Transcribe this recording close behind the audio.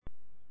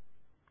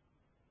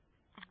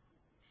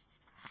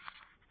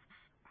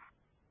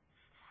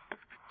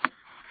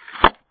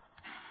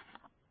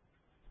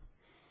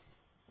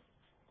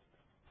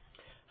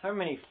How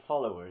many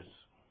followers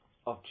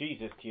of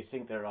Jesus do you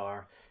think there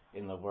are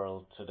in the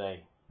world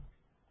today?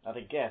 At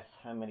a guess,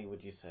 how many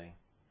would you say?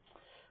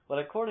 Well,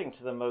 according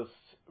to the most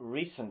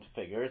recent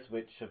figures,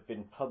 which have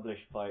been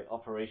published by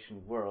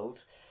Operation World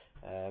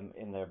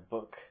in their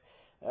book,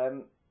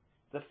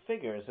 the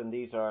figures, and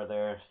these are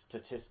their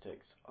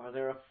statistics, are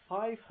there are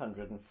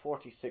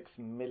 546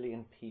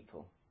 million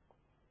people.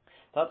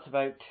 That's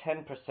about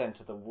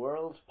 10% of the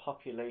world's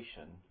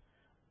population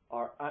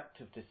are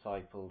active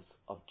disciples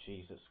of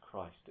Jesus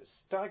Christ. It's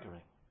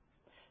staggering.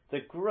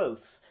 The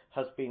growth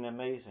has been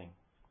amazing.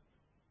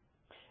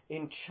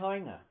 In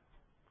China,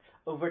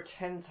 over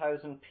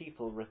 10,000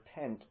 people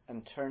repent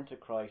and turn to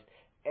Christ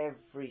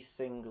every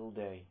single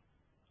day.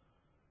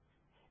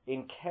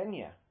 In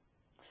Kenya,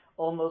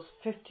 almost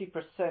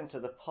 50%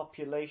 of the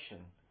population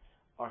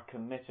are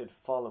committed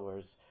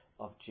followers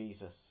of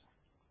Jesus.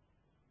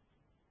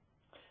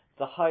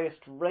 The highest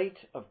rate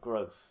of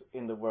growth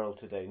in the world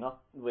today,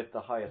 not with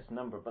the highest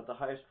number, but the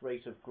highest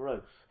rate of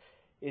growth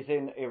is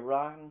in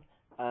Iran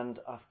and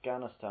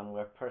Afghanistan,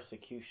 where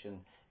persecution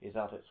is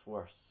at its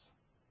worst.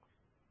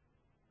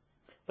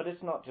 But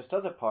it's not just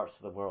other parts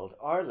of the world.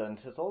 Ireland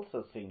has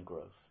also seen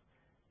growth.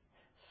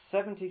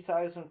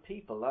 70,000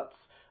 people, that's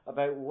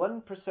about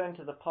 1%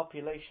 of the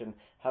population,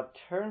 have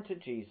turned to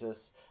Jesus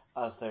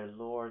as their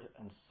Lord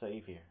and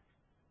Saviour.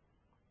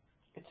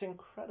 It's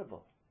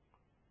incredible.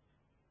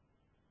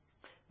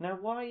 Now,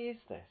 why is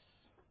this?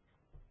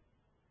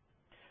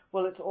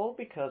 Well, it's all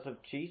because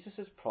of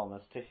Jesus'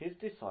 promise to his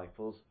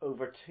disciples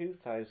over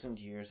 2,000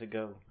 years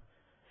ago.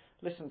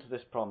 Listen to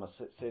this promise.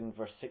 It's in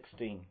verse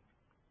 16.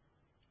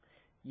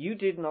 You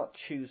did not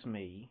choose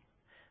me,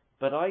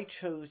 but I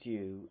chose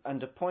you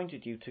and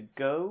appointed you to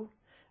go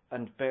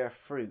and bear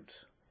fruit,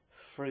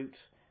 fruit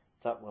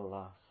that will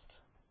last.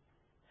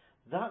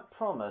 That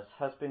promise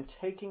has been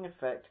taking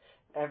effect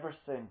ever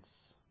since,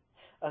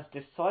 as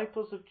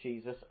disciples of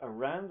Jesus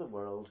around the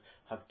world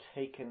have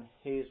taken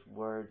his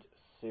word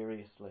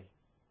seriously.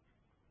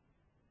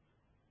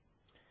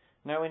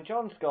 Now, in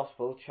John's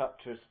Gospel,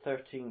 chapters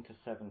 13 to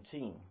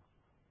 17,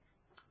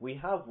 we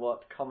have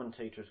what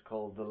commentators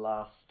call the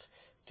last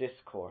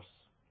discourse.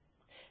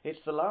 It's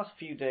the last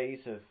few days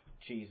of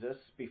Jesus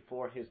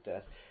before his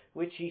death,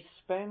 which he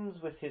spends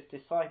with his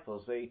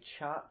disciples. They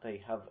chat,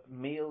 they have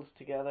meals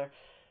together.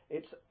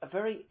 It's a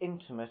very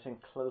intimate and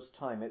close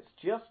time. It's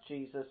just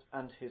Jesus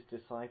and his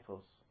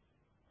disciples.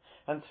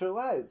 And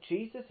throughout,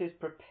 Jesus is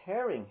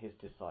preparing his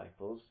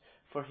disciples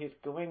for his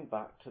going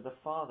back to the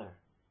Father.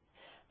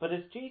 But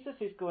as Jesus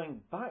is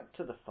going back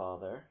to the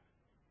Father,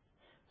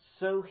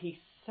 so he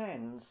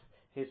sends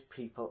his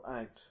people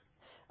out.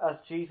 As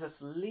Jesus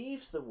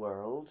leaves the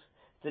world,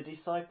 the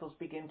disciples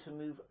begin to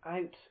move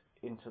out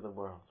into the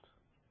world.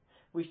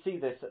 We see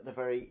this at the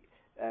very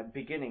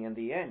beginning and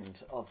the end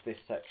of this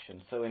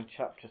section. So in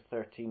chapter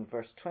 13,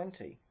 verse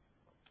 20,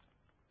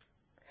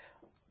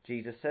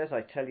 Jesus says,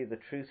 I tell you the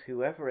truth,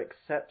 whoever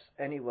accepts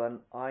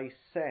anyone I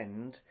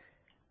send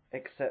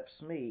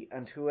accepts me,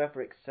 and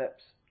whoever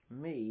accepts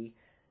me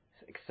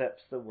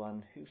accepts the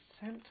one who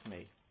sent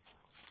me.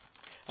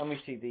 And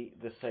we see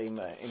the same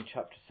in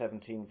chapter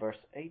 17, verse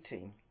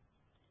 18.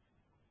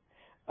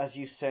 As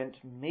you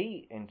sent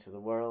me into the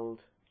world,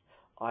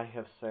 I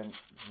have sent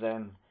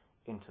them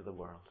into the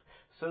world.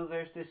 So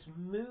there's this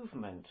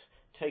movement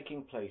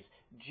taking place.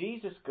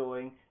 Jesus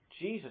going,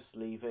 Jesus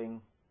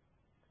leaving,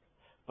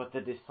 but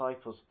the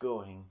disciples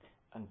going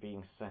and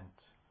being sent.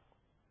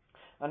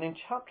 And in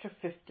chapter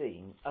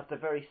 15, at the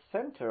very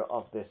center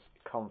of this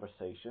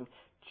conversation,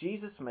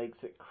 Jesus makes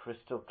it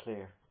crystal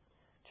clear.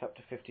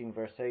 Chapter 15,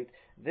 verse 8,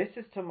 this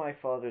is to my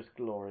Father's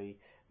glory,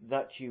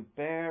 that you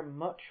bear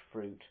much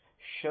fruit,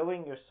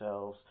 showing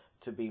yourselves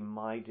to be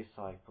my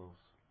disciples.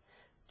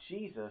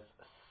 Jesus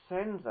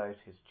sends out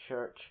his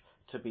church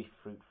to be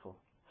fruitful,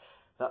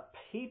 that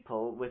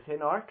people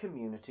within our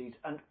communities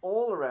and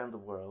all around the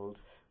world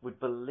would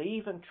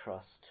believe and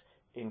trust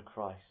in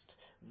Christ.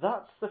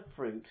 That's the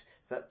fruit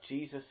that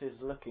Jesus is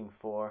looking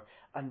for,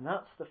 and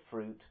that's the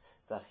fruit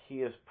that he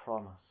has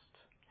promised.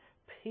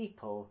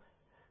 People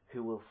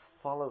who will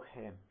follow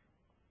him.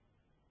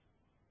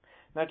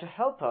 Now, to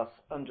help us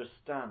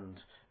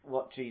understand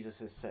what Jesus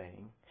is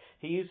saying,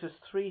 he uses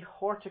three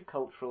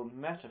horticultural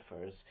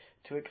metaphors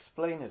to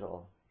explain it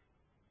all.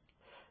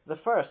 The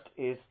first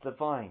is the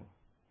vine.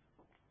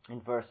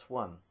 In verse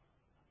 1,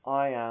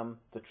 I am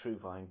the true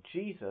vine.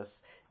 Jesus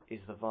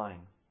is the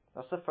vine.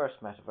 That's the first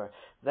metaphor.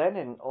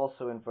 Then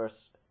also in verse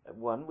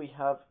 1, we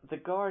have the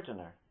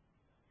gardener.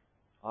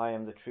 I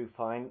am the true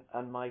vine,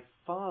 and my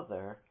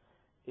Father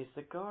is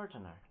the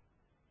gardener.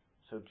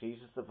 So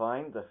Jesus the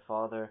vine, the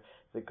Father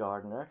the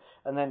gardener.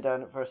 And then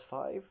down at verse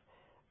 5,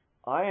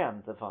 I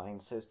am the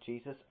vine, says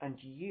Jesus, and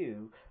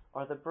you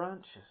are the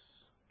branches.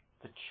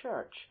 The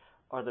church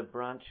are the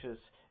branches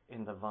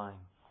in the vine.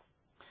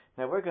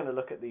 Now we're going to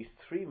look at these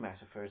three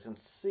metaphors and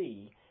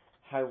see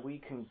how we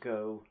can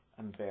go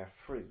and bear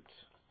fruit,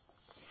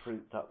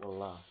 fruit that will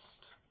last.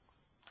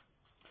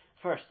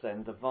 First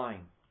then, the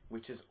vine.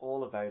 which is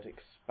all about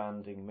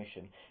expanding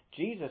mission.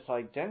 Jesus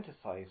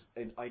identifies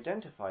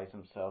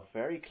himself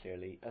very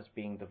clearly as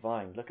being the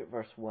vine. Look at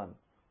verse 1.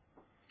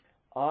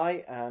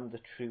 I am the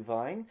true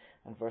vine,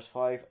 and verse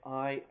 5,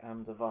 I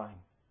am the vine.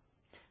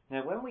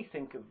 Now, when we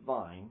think of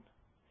vine,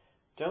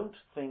 don't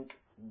think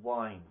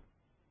wine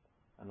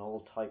and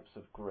all types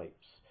of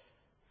grapes.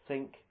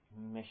 Think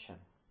mission.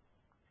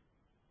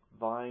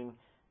 Vine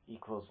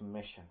equals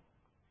mission.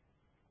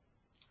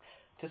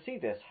 To see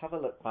this, have a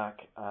look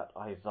back at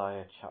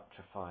Isaiah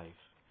chapter 5.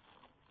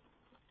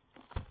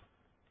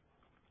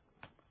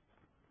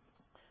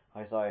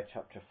 Isaiah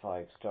chapter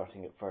 5,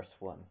 starting at verse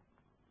 1.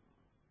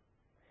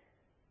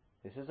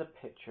 This is a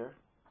picture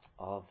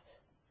of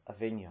a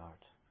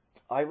vineyard.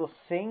 I will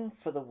sing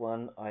for the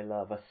one I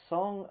love, a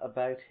song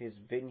about his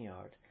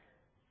vineyard.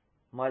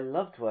 My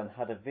loved one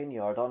had a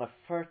vineyard on a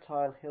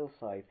fertile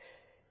hillside.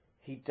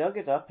 He dug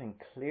it up and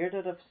cleared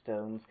it of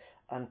stones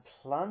and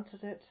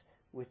planted it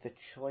with the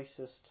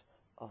choicest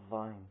of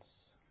vines.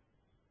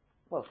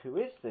 Well, who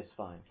is this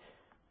vine?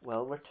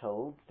 Well, we're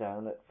told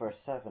down at verse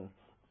 7,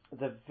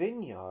 the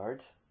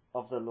vineyard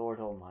of the Lord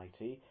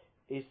Almighty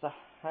is the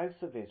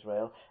house of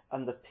Israel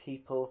and the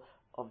people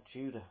of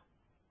Judah.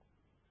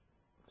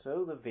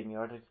 So the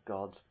vineyard is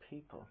God's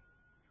people.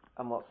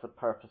 And what's the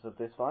purpose of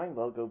this vine?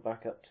 Well, go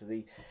back up to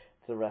the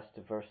rest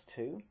of verse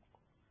 2.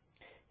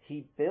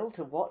 He built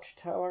a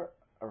watchtower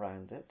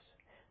around it,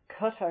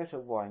 cut out a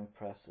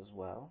winepress as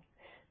well.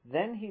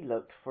 Then he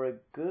looked for a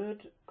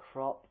good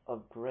crop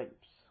of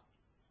grapes,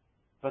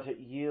 but it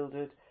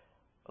yielded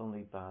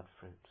only bad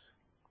fruit.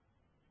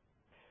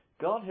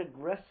 God had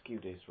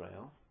rescued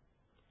Israel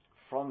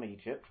from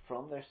Egypt,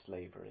 from their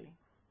slavery.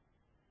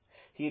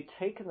 He had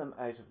taken them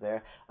out of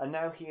there, and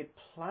now he had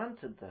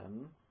planted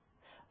them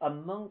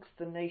amongst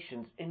the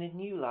nations in a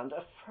new land,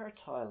 a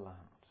fertile land,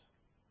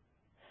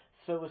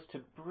 so as to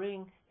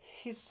bring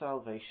his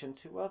salvation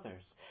to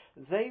others.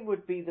 They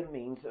would be the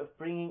means of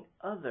bringing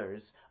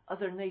others,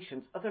 other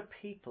nations, other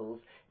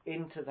peoples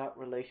into that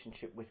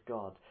relationship with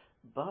God.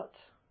 But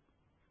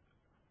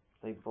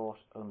they brought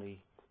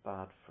only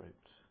bad fruit.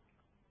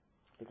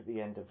 Look at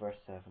the end of verse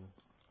 7.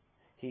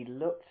 He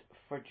looked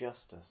for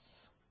justice,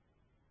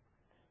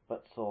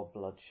 but saw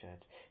bloodshed.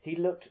 He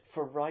looked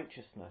for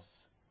righteousness,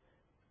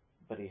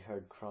 but he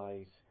heard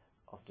cries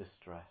of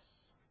distress.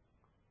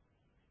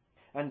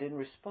 And in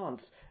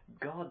response,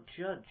 God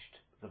judged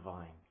the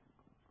vine.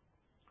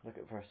 Look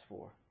at verse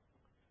 4.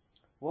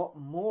 What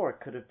more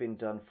could have been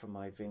done for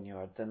my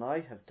vineyard than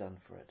I have done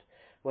for it?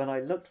 When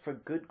I looked for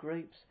good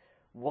grapes,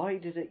 why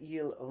did it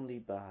yield only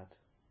bad?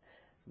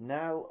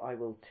 Now I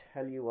will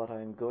tell you what I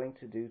am going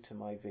to do to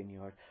my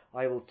vineyard.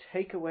 I will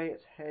take away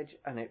its hedge,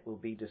 and it will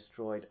be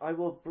destroyed. I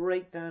will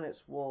break down its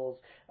walls,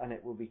 and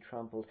it will be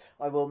trampled.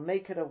 I will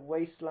make it a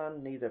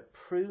wasteland, neither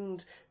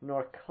pruned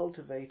nor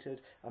cultivated,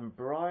 and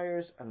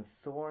briars and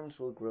thorns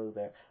will grow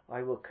there.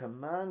 I will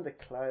command the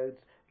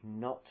clouds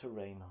not to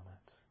rain on it.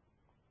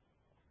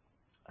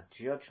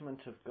 A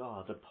judgment of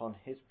God upon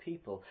his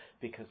people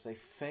because they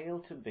fail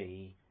to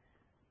be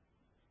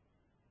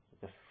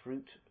the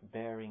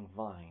fruit-bearing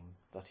vine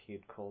that he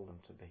had called them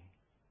to be.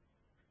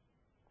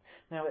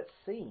 Now it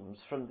seems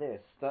from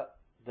this that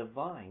the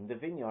vine, the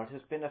vineyard,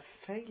 has been a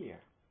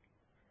failure.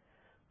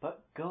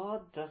 But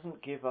God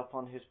doesn't give up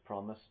on his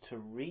promise to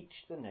reach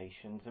the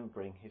nations and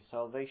bring his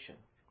salvation.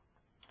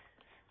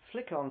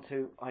 Flick on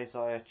to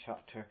Isaiah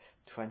chapter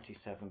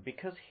 27,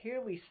 because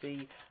here we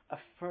see a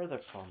further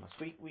promise.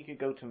 We could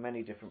go to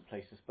many different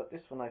places, but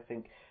this one I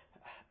think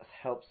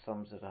helps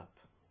sums it up.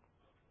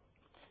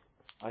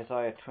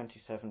 Isaiah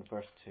 27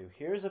 verse 2.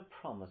 Here is a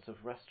promise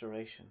of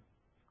restoration.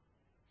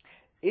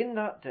 In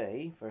that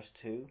day, verse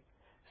 2,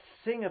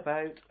 sing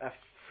about a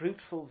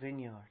fruitful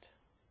vineyard.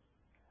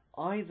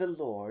 I, the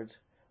Lord,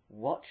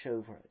 watch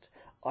over it.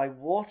 I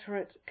water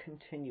it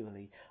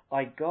continually.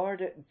 I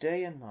guard it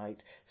day and night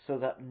so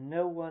that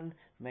no one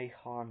may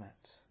harm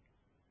it.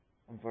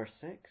 And verse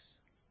 6,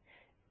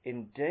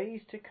 in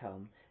days to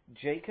come,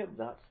 Jacob,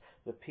 that's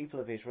the people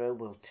of Israel,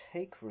 will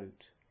take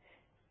root.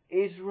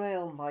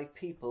 Israel, my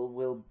people,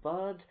 will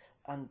bud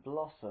and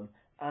blossom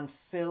and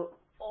fill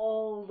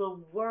all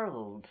the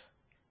world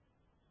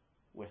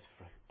with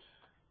fruit.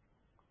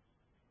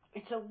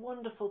 It's a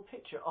wonderful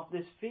picture of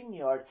this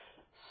vineyard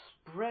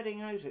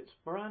spreading out its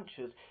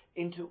branches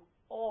into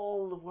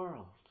all the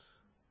world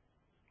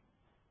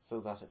so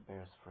that it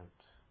bears fruit.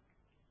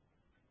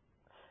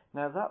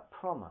 Now that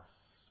promise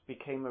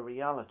became a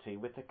reality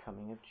with the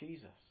coming of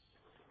Jesus.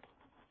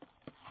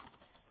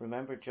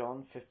 Remember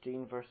John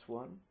 15 verse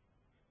 1?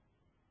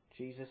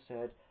 Jesus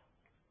said,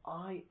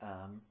 I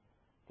am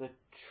the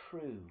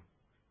true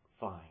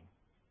vine.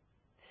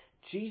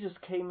 Jesus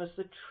came as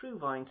the true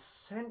vine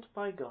sent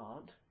by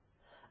God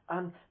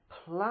and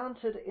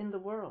planted in the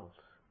world.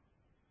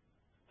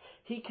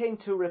 He came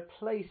to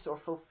replace or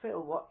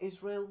fulfill what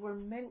Israel were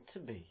meant to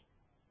be.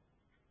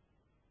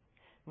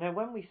 Now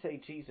when we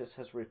say Jesus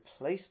has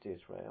replaced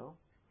Israel,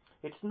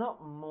 it's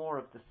not more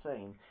of the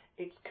same.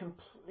 It's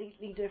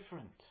completely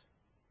different.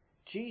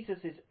 Jesus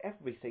is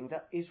everything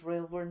that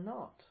Israel were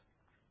not.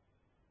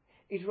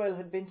 Israel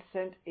had been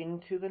sent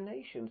into the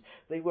nations.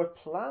 They were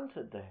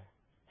planted there.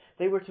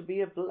 They were to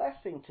be a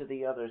blessing to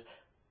the others,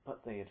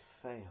 but they had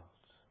failed.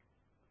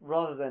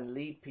 Rather than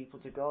lead people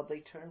to God, they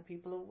turned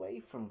people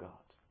away from God.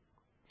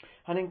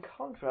 And in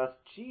contrast,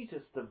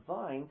 Jesus, the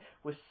vine,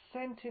 was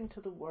sent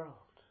into the world.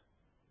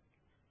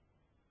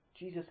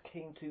 Jesus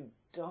came to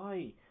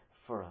die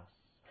for us.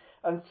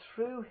 And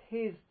through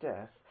his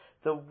death,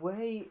 the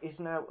way is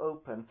now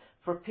open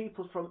for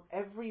people from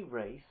every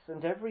race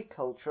and every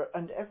culture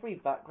and every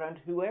background,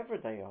 whoever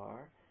they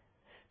are,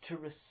 to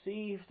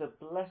receive the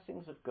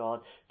blessings of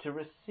God, to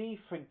receive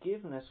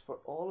forgiveness for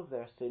all of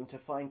their sin, to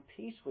find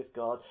peace with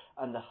God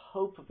and the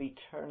hope of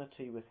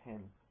eternity with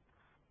him.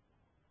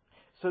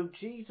 So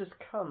Jesus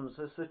comes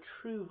as the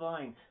true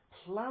vine,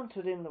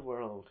 planted in the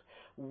world,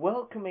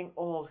 welcoming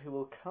all who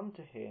will come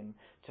to him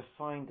to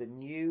find the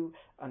new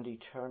and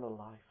eternal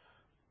life.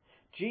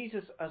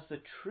 Jesus, as the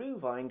true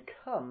vine,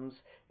 comes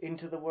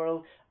into the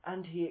world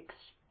and he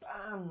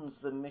expands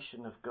the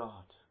mission of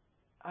God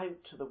out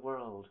to the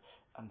world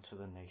and to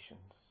the nations.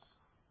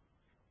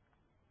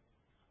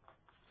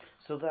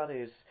 So that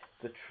is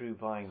the true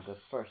vine, the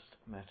first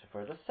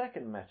metaphor. The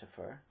second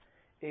metaphor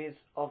is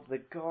of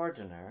the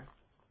gardener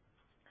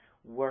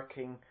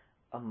working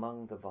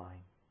among the vines.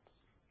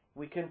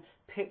 We can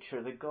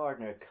picture the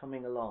gardener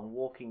coming along,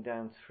 walking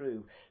down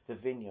through the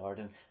vineyard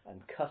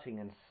and cutting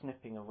and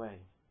snipping away.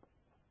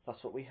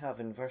 That's what we have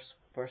in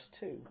verse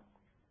 2.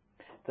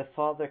 The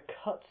Father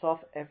cuts off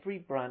every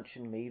branch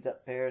in me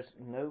that bears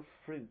no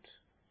fruit,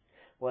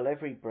 while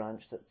every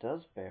branch that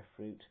does bear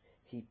fruit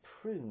he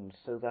prunes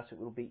so that it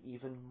will be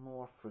even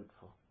more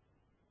fruitful.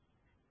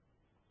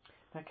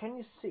 Now, can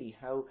you see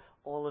how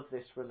all of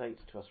this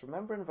relates to us?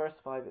 Remember in verse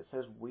 5 it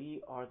says,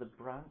 we are the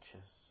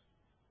branches.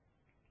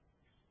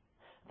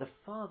 The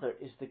Father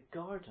is the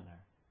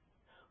gardener,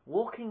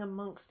 walking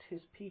amongst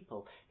his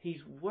people.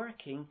 He's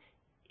working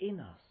in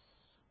us.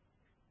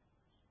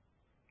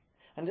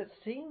 And it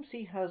seems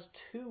he has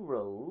two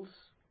roles,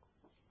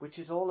 which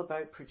is all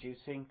about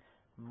producing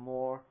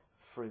more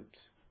fruit.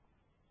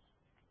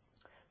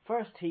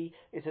 First, he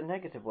is a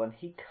negative one.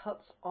 He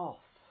cuts off.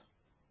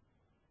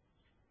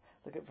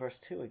 Look at verse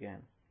 2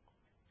 again.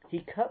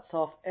 He cuts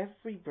off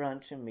every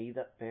branch in me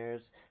that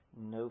bears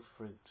no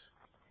fruit.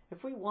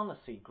 If we want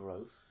to see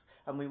growth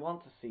and we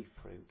want to see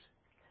fruit,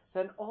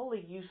 then all the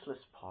useless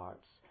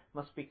parts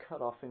must be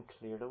cut off and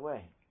cleared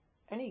away.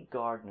 Any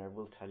gardener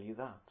will tell you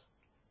that.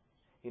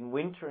 In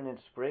winter and in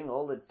spring,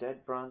 all the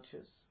dead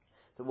branches,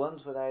 the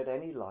ones without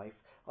any life,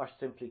 are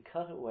simply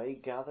cut away,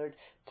 gathered,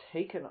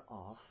 taken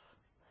off,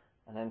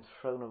 and then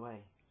thrown away.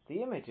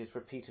 The image is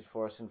repeated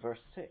for us in verse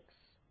 6.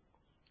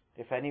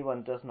 If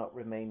anyone does not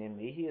remain in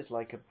me, he is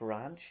like a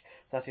branch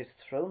that is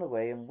thrown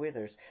away and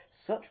withers.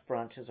 Such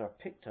branches are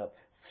picked up,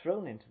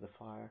 thrown into the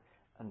fire,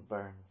 and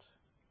burned.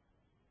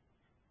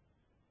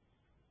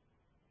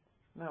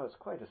 Now, it's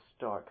quite a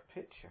stark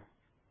picture,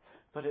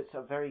 but it's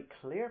a very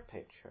clear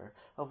picture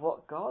of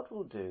what God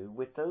will do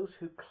with those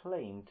who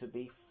claim to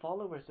be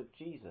followers of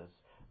Jesus,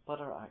 but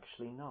are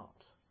actually not.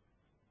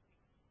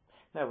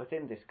 Now,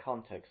 within this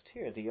context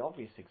here, the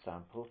obvious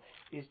example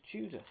is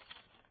Judas.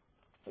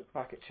 Look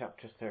back at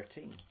chapter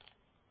 13.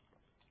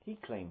 He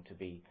claimed to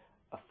be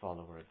a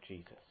follower of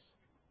Jesus.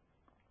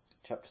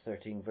 Chapter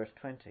 13, verse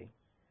 20.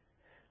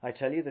 I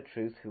tell you the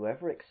truth,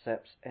 whoever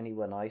accepts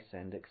anyone I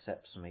send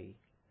accepts me,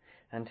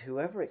 and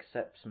whoever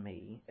accepts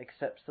me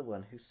accepts the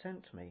one who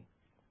sent me.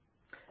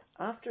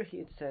 After he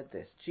had said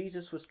this,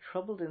 Jesus was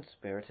troubled in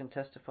spirit and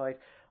testified,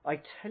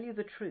 I tell you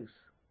the truth,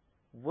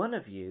 one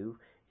of you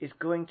is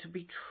going to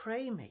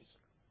betray me.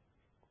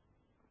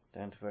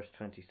 Down to verse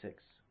 26.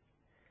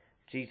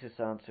 Jesus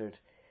answered,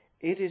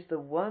 it is the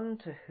one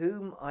to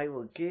whom I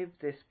will give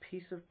this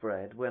piece of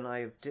bread when I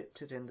have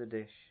dipped it in the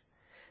dish.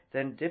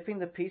 Then dipping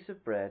the piece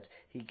of bread,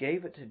 he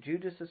gave it to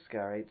Judas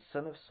Iscariot,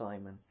 son of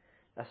Simon.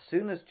 As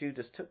soon as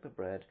Judas took the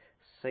bread,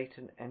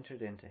 Satan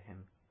entered into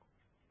him.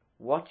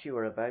 What you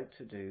are about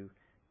to do,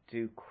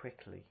 do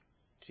quickly,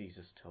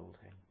 Jesus told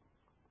him.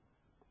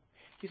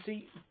 You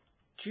see,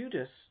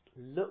 Judas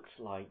looked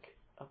like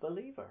a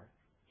believer.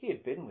 He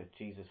had been with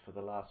Jesus for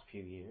the last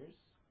few years.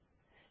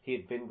 He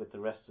had been with the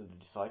rest of the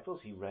disciples.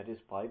 He read his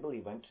Bible.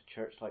 He went to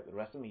church like the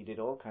rest of them. He did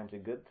all kinds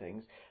of good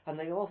things. And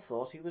they all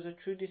thought he was a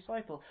true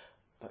disciple.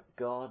 But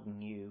God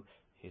knew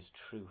his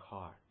true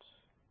heart.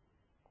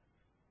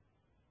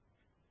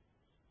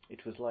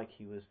 It was like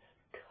he was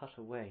cut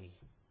away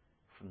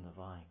from the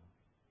vine.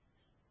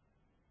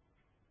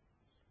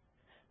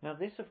 Now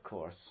this, of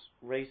course,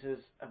 raises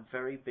a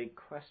very big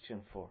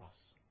question for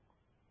us,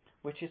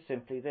 which is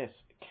simply this.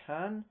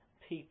 Can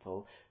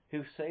people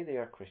who say they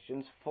are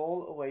Christians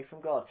fall away from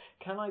God?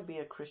 Can I be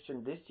a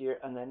Christian this year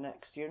and then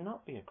next year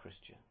not be a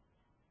Christian?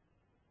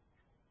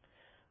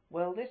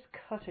 Well, this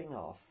cutting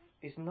off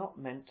is not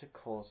meant to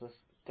cause us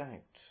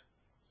doubt.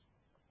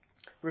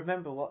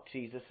 Remember what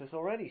Jesus has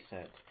already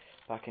said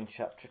back in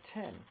chapter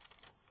 10,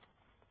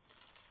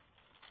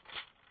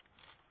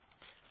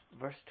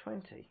 verse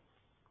 20.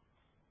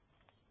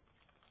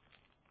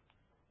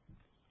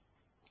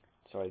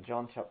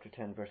 John chapter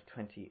 10, verse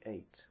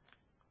 28.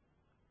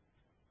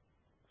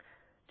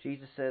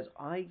 Jesus says,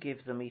 I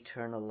give them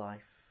eternal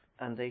life,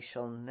 and they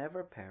shall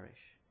never perish.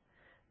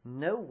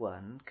 No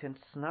one can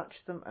snatch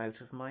them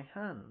out of my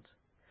hand.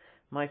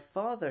 My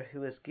Father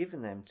who has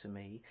given them to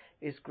me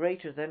is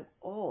greater than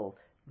all.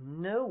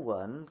 No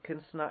one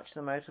can snatch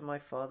them out of my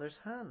Father's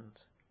hand.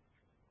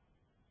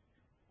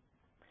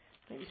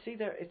 Now you see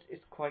there,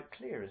 it's quite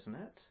clear, isn't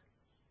it?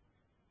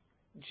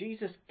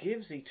 Jesus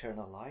gives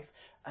eternal life,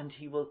 and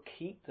he will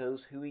keep those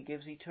who he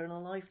gives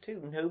eternal life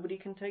to. Nobody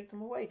can take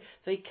them away.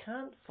 They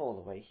can't fall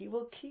away. He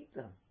will keep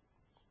them.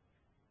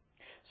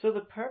 So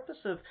the purpose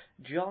of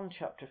John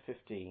chapter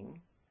 15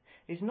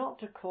 is not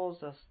to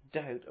cause us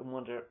doubt and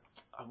wonder,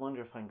 I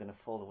wonder if I'm going to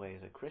fall away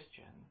as a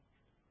Christian,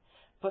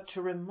 but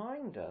to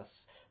remind us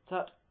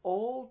that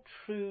all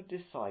true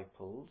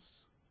disciples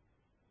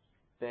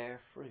bear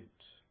fruit.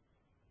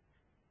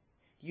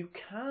 You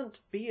can't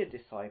be a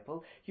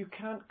disciple, you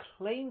can't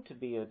claim to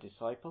be a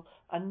disciple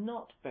and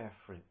not bear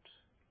fruit.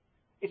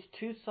 It's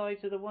two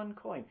sides of the one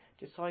coin,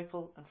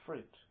 disciple and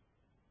fruit.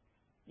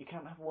 You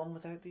can't have one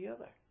without the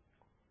other.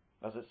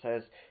 As it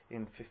says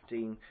in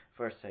 15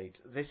 verse 8,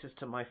 this is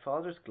to my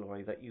Father's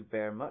glory that you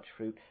bear much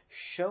fruit,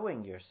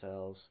 showing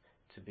yourselves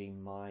to be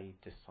my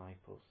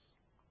disciples.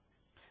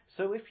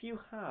 So if you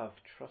have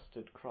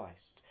trusted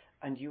Christ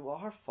and you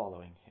are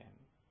following him,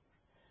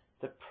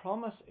 the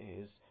promise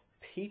is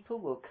people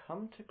will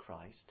come to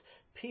Christ,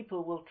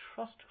 people will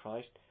trust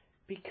Christ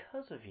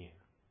because of you.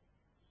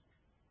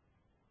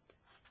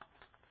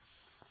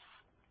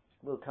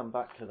 We'll come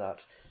back to that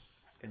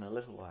in a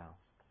little while.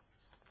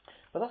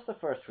 But that's the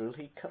first rule.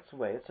 He cuts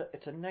away.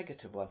 It's a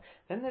negative one.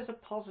 Then there's a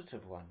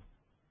positive one.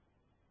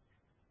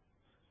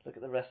 Look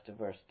at the rest of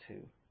verse 2.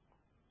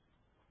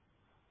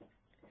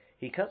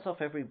 He cuts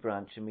off every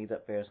branch in me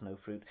that bears no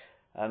fruit,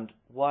 and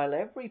while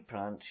every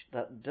branch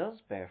that does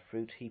bear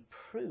fruit he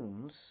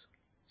prunes,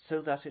 so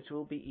that it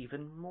will be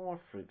even more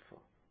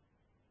fruitful.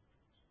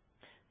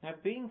 Now,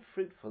 being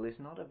fruitful is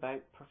not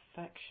about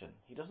perfection.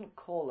 He doesn't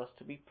call us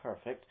to be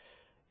perfect.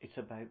 It's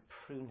about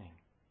pruning.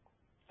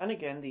 And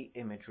again, the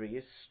imagery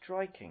is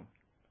striking.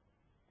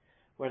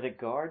 Where the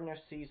gardener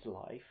sees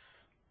life,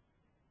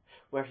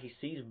 where he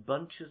sees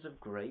bunches of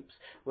grapes,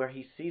 where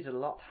he sees a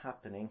lot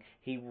happening,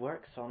 he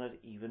works on it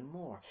even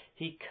more.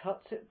 He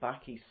cuts it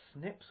back. He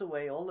snips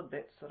away all the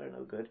bits that are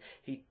no good.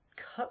 He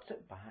cuts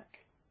it back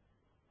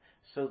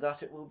so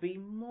that it will be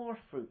more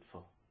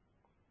fruitful.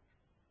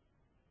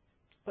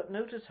 But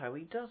notice how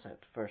he does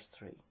it, verse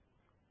 3.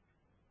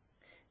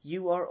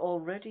 You are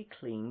already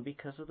clean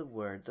because of the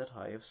word that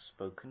I have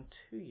spoken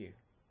to you.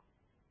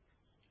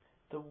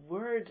 The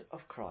word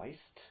of Christ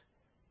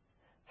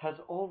has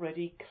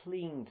already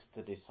cleaned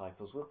the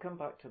disciples. We'll come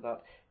back to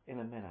that in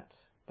a minute.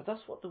 But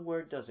that's what the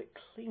word does. It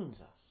cleans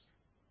us.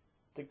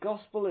 The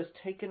gospel has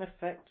taken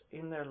effect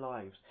in their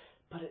lives,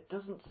 but it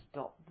doesn't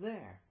stop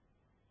there.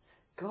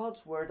 God's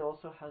word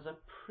also has a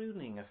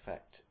pruning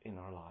effect in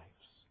our lives.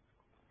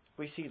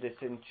 We see this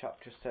in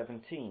chapter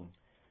 17,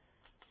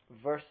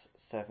 verse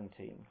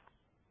 17.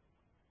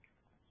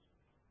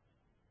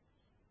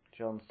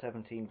 John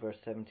 17, verse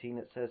 17,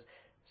 it says,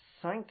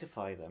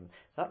 sanctify them.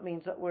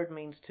 That word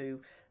means to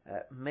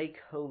make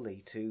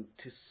holy, to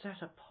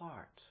set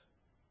apart,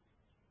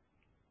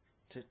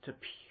 to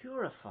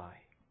purify.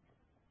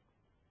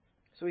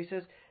 So he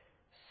says,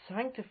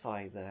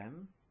 sanctify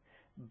them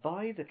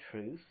by the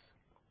truth.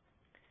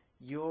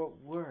 Your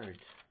word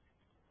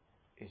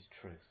is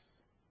truth.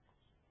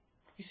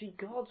 You see,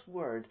 God's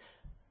word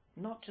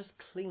not just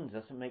cleans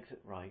us and makes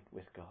it right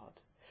with God,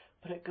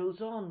 but it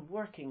goes on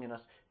working in us,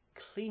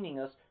 cleaning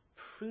us,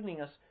 pruning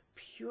us,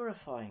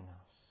 purifying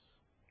us.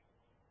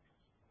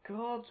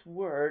 God's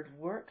word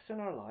works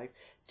in our life,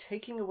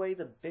 taking away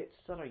the bits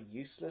that are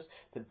useless,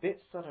 the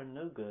bits that are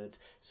no good,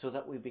 so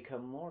that we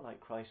become more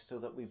like Christ, so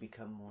that we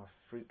become more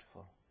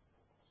fruitful.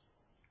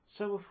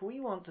 So if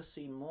we want to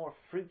see more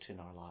fruit in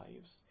our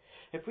lives,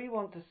 if we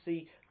want to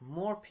see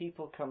more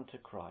people come to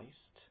Christ,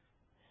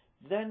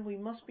 then we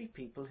must be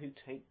people who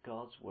take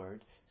God's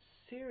word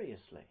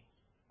seriously.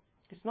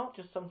 It's not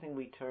just something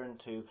we turn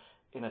to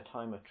in a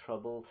time of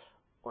trouble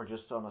or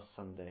just on a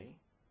Sunday.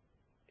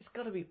 It's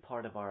got to be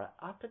part of our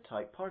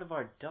appetite, part of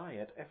our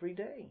diet every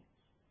day.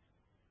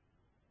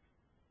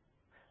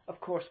 Of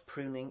course,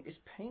 pruning is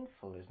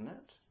painful, isn't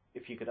it?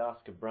 If you could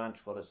ask a branch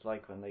what it's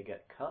like when they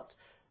get cut,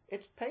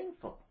 it's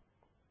painful.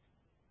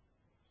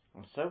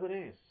 And so it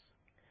is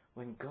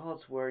when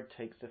God's word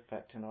takes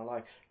effect in our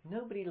life.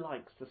 Nobody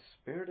likes the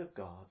Spirit of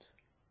God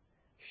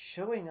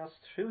showing us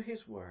through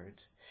his word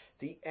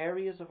the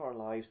areas of our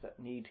lives that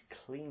need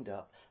cleaned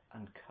up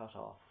and cut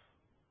off.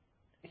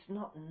 It's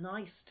not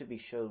nice to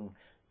be shown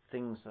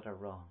things that are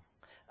wrong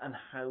and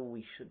how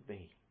we should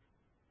be.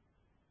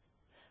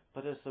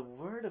 But as the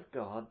word of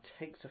God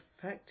takes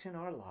effect in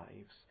our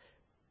lives,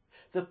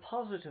 the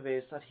positive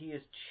is that he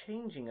is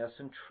changing us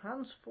and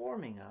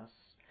transforming us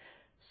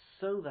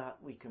so that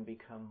we can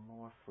become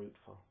more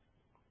fruitful.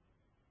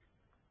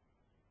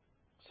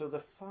 So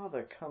the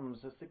Father comes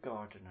as the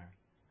gardener,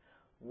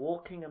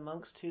 walking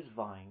amongst his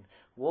vine,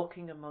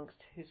 walking amongst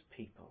his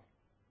people,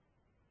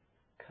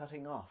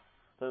 cutting off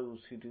those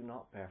who do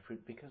not bear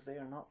fruit because they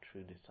are not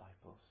true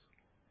disciples,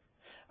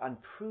 and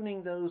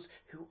pruning those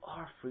who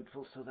are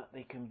fruitful so that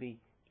they can be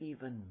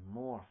even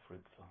more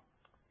fruitful.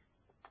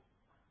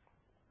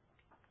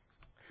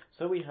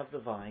 So we have the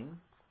vine,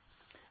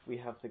 we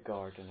have the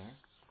gardener,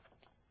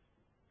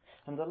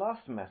 and the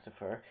last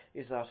metaphor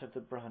is that of the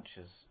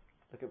branches.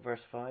 Look at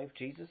verse 5.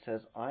 Jesus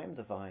says, I am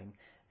the vine,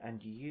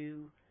 and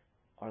you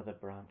are the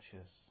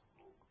branches.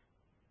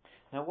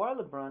 Now, while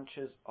the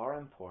branches are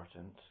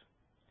important,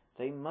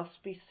 they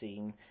must be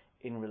seen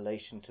in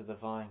relation to the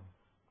vine.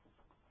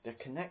 They're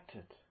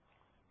connected.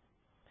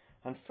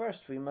 And first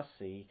we must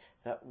see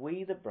that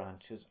we, the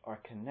branches, are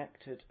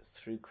connected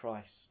through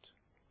Christ.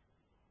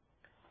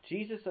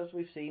 Jesus, as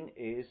we've seen,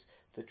 is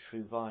the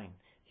true vine.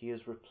 He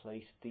has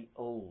replaced the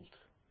old.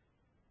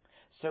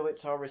 So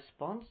it's our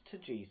response to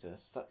Jesus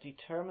that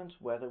determines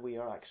whether we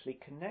are actually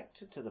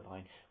connected to the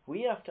vine.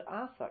 We have to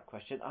ask that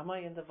question, am I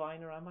in the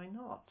vine or am I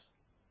not?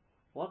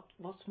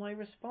 What's my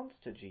response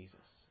to Jesus?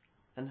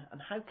 And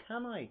how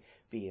can I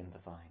be in the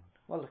vine?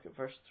 Well, look at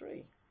verse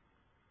 3.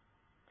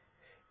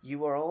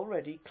 You are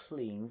already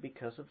clean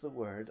because of the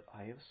word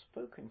I have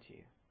spoken to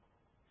you.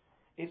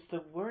 It's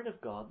the word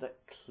of God that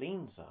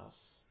cleans us,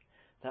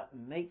 that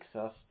makes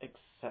us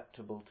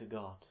acceptable to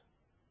God,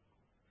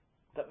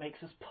 that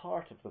makes us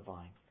part of the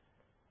vine.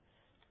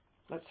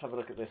 Let's have a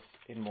look at this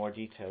in more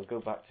detail. Go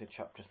back to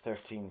chapter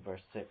 13,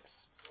 verse 6.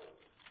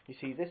 You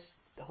see, this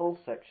whole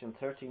section,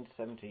 13 to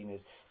 17,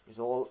 is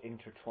all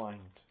intertwined.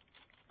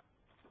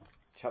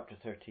 Chapter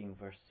 13,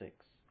 verse 6.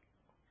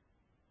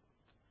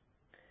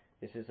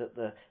 This is at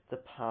the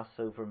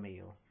Passover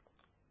meal.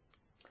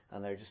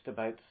 And they're just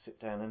about to sit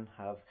down and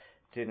have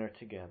dinner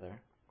together.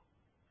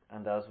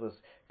 And as was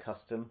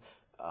custom,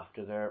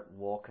 after their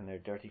walk and their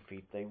dirty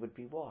feet, they would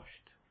be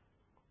washed.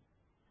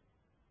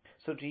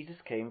 So Jesus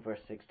came,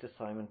 verse 6, to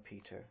Simon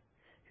Peter,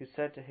 who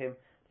said to him,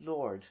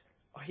 Lord,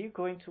 are you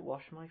going to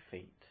wash my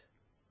feet?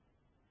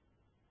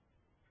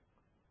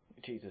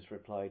 Jesus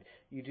replied,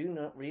 you do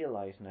not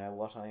realize now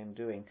what I am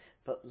doing,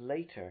 but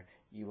later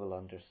you will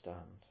understand.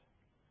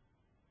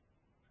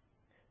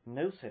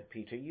 No, said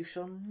Peter, you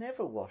shall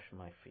never wash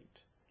my feet.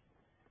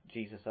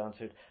 Jesus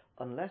answered,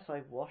 unless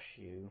I wash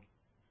you,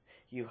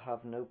 you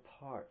have no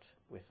part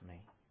with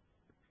me.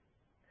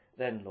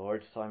 Then,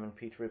 Lord, Simon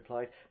Peter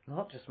replied,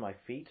 not just my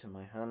feet and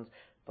my hands,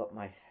 but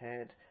my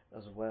head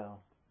as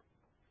well.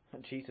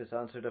 And Jesus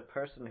answered, a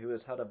person who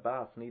has had a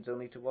bath needs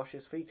only to wash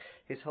his feet.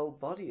 His whole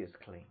body is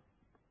clean.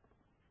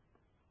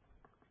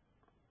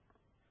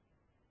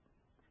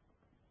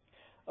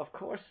 Of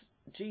course,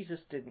 Jesus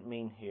didn't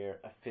mean here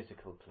a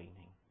physical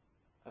cleaning.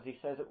 As he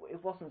says,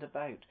 it wasn't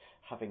about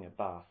having a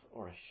bath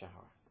or a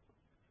shower.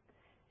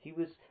 He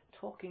was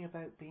talking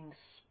about being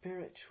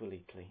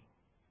spiritually clean.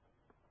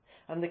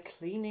 And the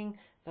cleaning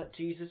that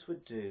Jesus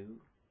would do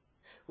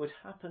would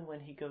happen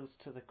when he goes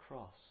to the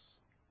cross,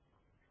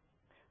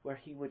 where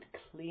he would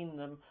clean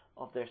them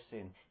of their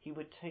sin. He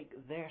would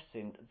take their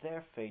sin,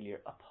 their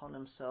failure upon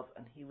himself,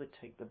 and he would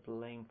take the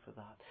blame for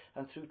that.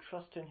 And through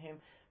trust in him,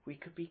 we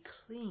could be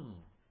clean.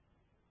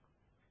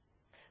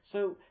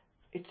 So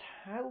it's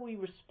how we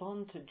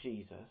respond to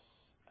Jesus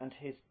and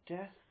his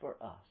death for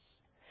us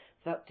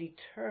that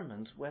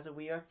determines whether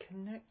we are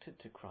connected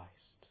to Christ.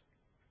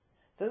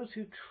 Those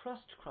who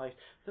trust Christ,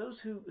 those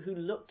who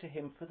look to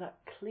him for that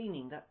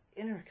cleaning, that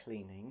inner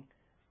cleaning,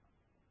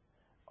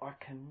 are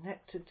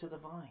connected to the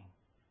vine.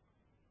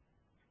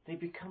 They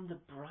become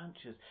the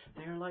branches.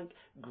 They are like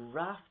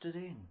grafted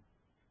in.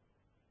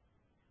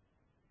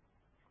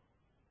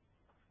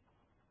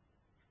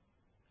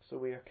 So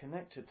we are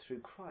connected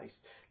through Christ.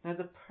 Now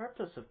the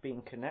purpose of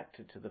being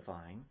connected to the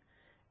vine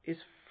is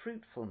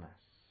fruitfulness.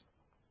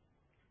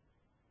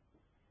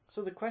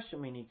 So the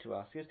question we need to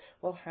ask is,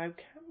 well, how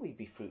can we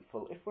be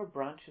fruitful? If we're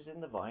branches in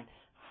the vine,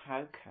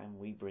 how can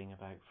we bring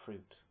about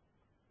fruit?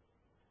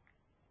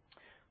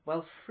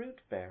 Well, fruit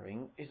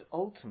bearing is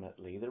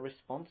ultimately the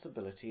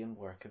responsibility and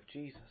work of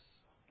Jesus.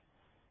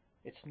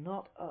 It's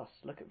not us.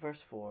 Look at verse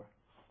 4,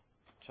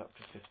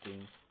 chapter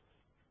 15.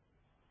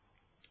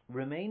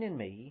 Remain in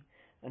me,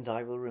 and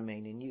I will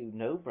remain in you.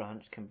 No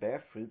branch can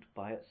bear fruit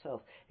by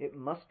itself. It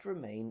must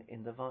remain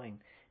in the vine.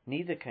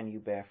 Neither can you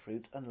bear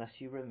fruit unless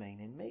you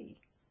remain in me.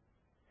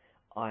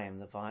 I am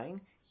the vine,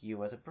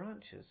 you are the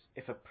branches.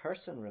 If a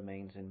person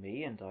remains in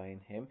me and I in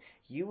him,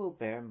 you will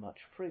bear much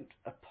fruit.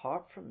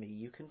 Apart from me,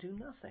 you can do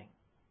nothing.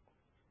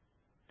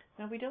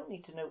 Now, we don't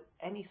need to know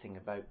anything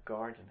about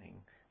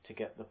gardening to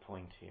get the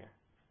point here.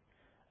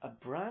 A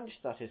branch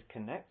that is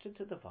connected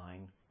to the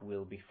vine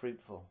will be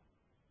fruitful,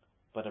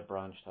 but a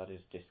branch that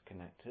is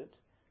disconnected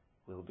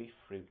will be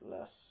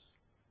fruitless.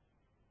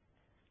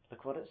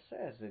 Look what it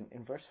says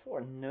in verse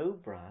 4. No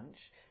branch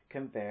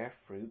can bear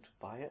fruit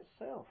by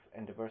itself.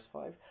 End of verse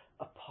 5.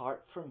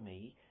 Apart from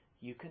me,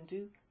 you can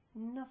do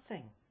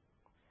nothing.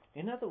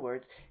 In other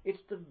words,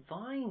 it's the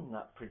vine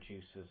that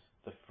produces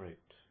the fruit.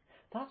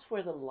 That's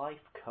where the life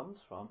comes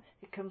from.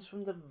 It comes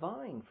from the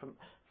vine,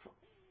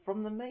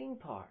 from the main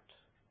part.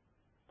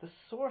 The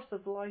source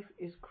of life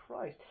is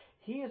Christ.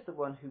 He is the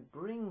one who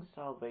brings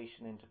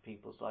salvation into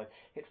people's life.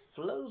 It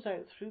flows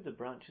out through the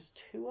branches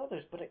to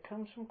others, but it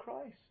comes from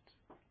Christ.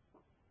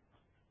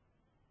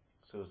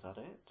 So is that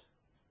it?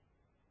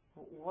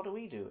 What do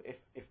we do?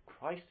 If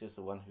Christ is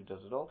the one who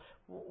does it all,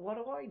 what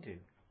do I do?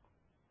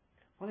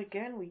 Well,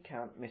 again, we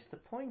can't miss the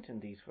point in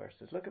these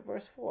verses. Look at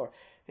verse 4.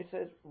 It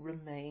says,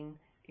 remain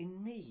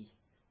in me.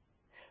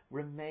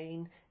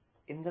 Remain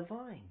in the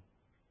vine.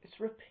 It's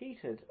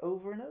repeated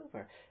over and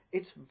over.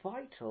 It's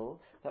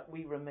vital that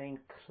we remain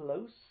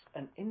close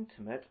and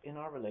intimate in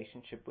our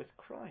relationship with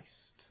Christ.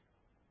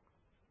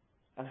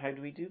 And how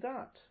do we do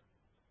that?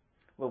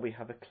 Well, we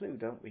have a clue,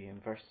 don't we, in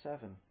verse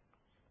 7.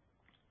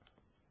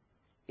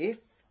 If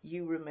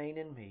you remain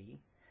in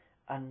me,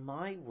 and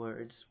my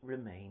words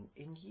remain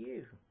in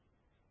you.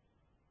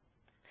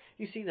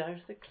 You see,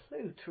 there's the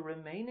clue. To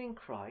remain in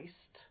Christ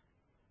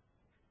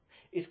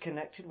is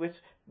connected with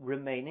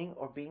remaining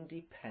or being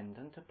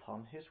dependent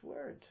upon his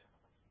word.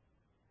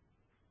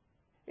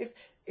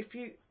 If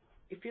you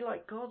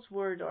like, God's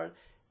word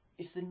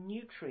is the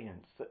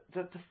nutrients,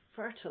 the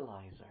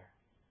fertilizer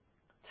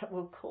that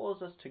will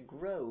cause us to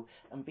grow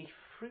and be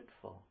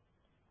fruitful.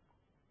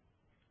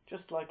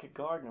 Just like a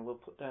gardener will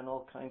put down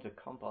all kinds of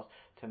compost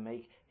to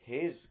make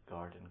his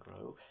garden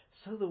grow,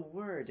 so the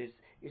word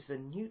is the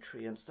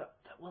nutrients that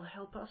will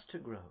help us to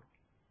grow.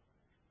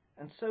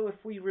 And so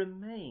if we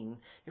remain,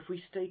 if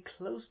we stay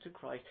close to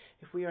Christ,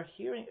 if we are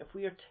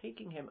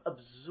taking him,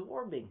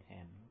 absorbing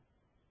him,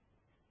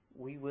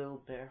 we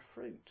will bear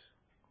fruit.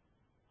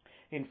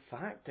 In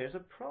fact, there's a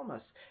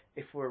promise.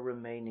 If we're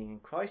remaining in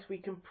Christ, we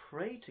can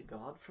pray to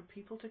God for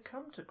people to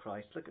come to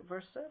Christ. Look at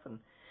verse 7.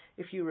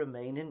 If you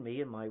remain in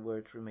me and my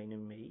words remain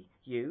in me,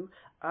 you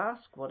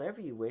ask whatever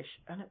you wish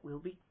and it will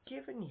be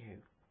given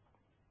you.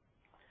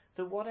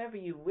 The whatever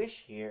you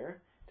wish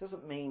here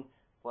doesn't mean,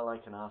 well, I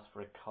can ask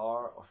for a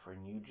car or for a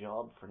new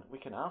job. We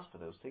can ask for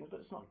those things, but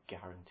it's not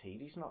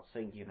guaranteed. He's not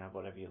saying you can have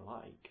whatever you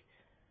like.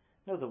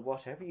 No, the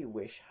whatever you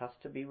wish has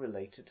to be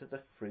related to the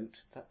fruit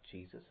that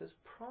Jesus has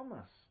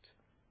promised.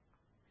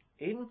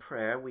 In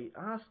prayer, we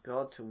ask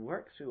God to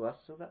work through us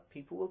so that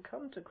people will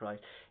come to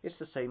Christ. It's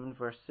the same in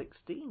verse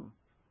 16,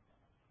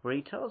 where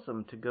he tells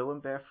them to go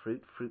and bear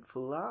fruit,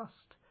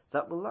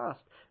 that will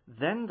last.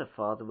 Then the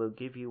Father will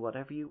give you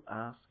whatever you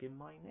ask in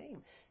my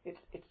name.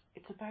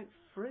 It's about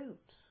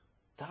fruit.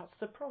 That's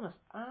the promise.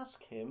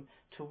 Ask him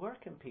to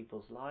work in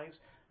people's lives,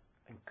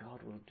 and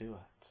God will do it.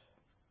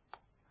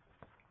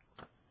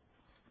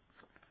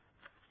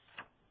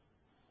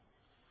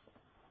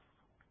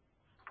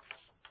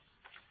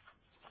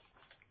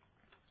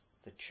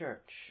 The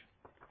church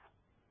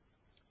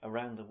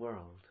around the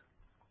world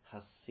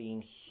has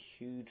seen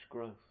huge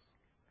growth.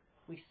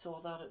 We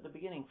saw that at the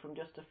beginning from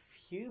just a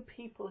few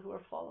people who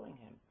are following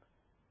him.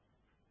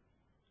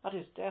 At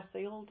his death,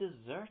 they all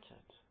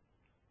deserted.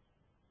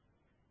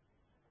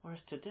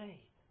 Whereas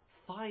today,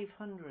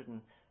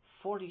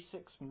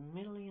 546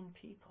 million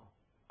people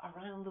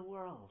around the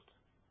world.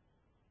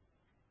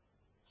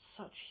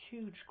 Such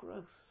huge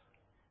growth.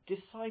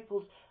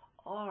 Disciples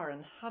are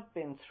and have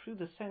been through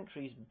the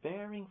centuries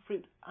bearing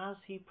fruit as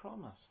he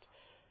promised.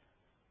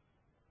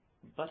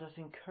 But as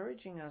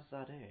encouraging as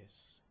that is,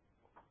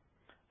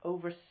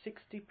 over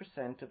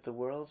 60% of the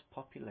world's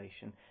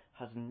population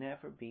has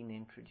never been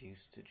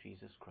introduced to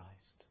Jesus Christ.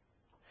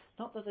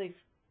 Not that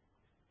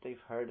they've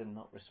heard and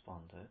not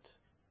responded.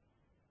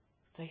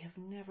 They have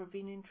never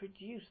been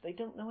introduced. They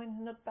don't know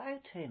anything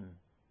about him.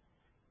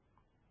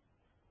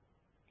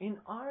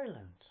 In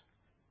Ireland,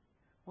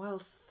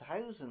 while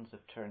thousands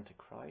have turned to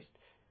Christ,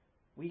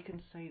 we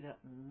can say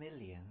that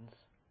millions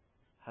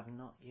have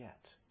not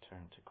yet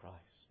turned to Christ.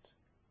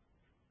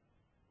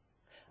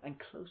 And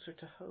closer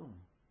to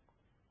home,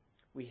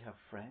 we have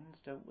friends,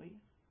 don't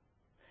we?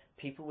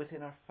 People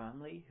within our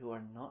family who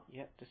are not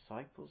yet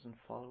disciples and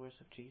followers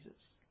of Jesus.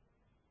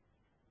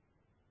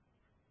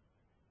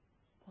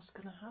 What's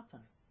going to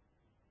happen?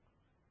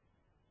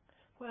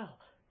 Well,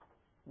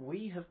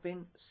 we have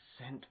been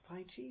sent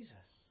by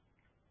Jesus.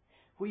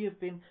 We have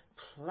been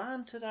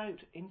planted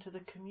out into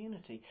the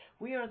community.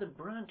 We are the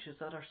branches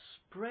that are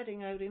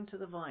spreading out into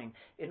the vine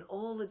in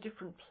all the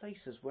different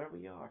places where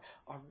we are.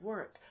 Our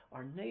work,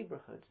 our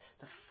neighbourhoods,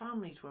 the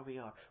families where we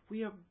are.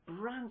 We are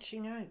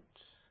branching out.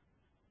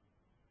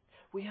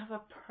 We have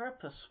a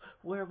purpose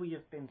where we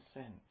have been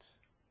sent.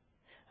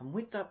 And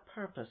with that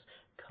purpose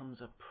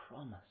comes a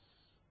promise.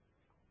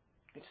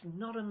 It's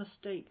not a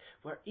mistake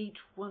where each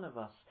one of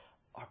us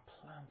are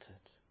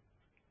planted.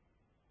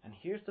 And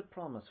here's the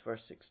promise,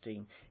 verse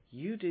 16.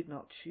 You did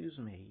not choose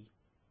me,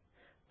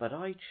 but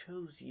I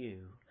chose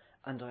you,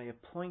 and I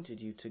appointed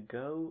you to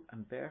go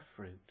and bear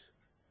fruit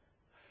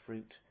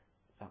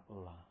that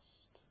will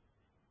last.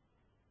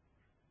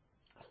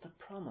 That's the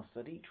promise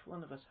that each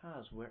one of us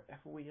has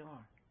wherever we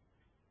are.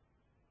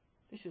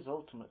 This is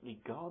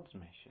ultimately God's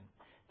mission.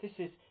 This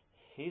is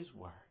his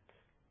work.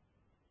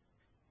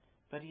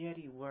 But yet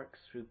he works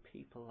through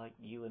people like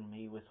you and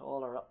me with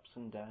all our ups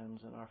and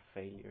downs and our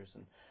failures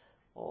and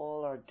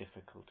all our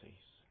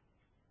difficulties.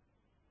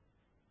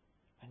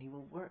 and he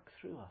will work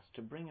through us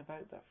to bring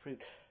about that fruit.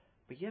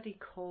 But yet he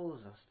calls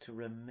us to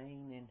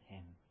remain in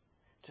him,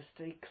 to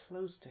stay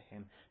close to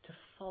him, to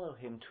follow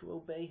him, to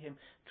obey him,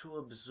 to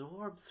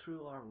absorb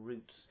through our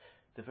roots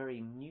the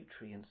very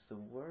nutrients, the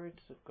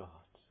words of God,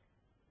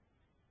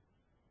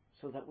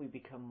 so that we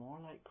become more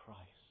like Christ,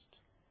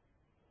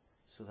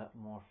 so that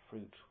more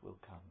fruit will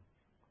come.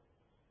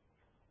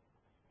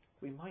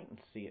 We mightn't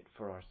see it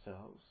for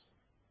ourselves.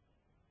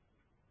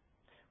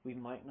 We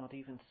might not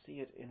even see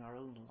it in our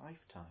own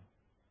lifetime.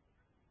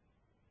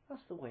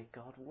 That's the way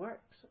God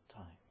works at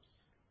times.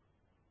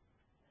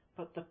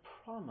 But the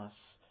promise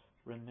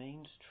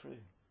remains true.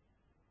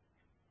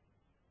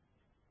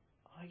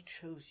 I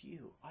chose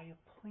you. I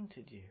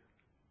appointed you.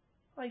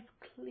 I've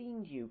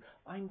cleaned you.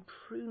 I'm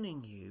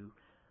pruning you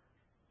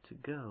to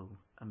go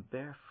and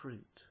bear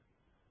fruit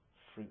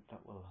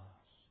that will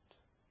last.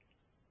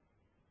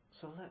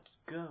 So let's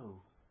go.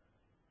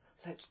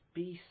 Let's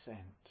be sent.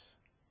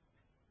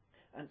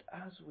 And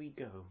as we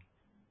go,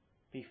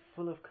 be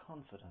full of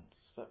confidence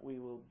that we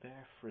will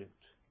bear fruit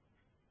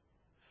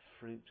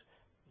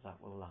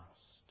that will last.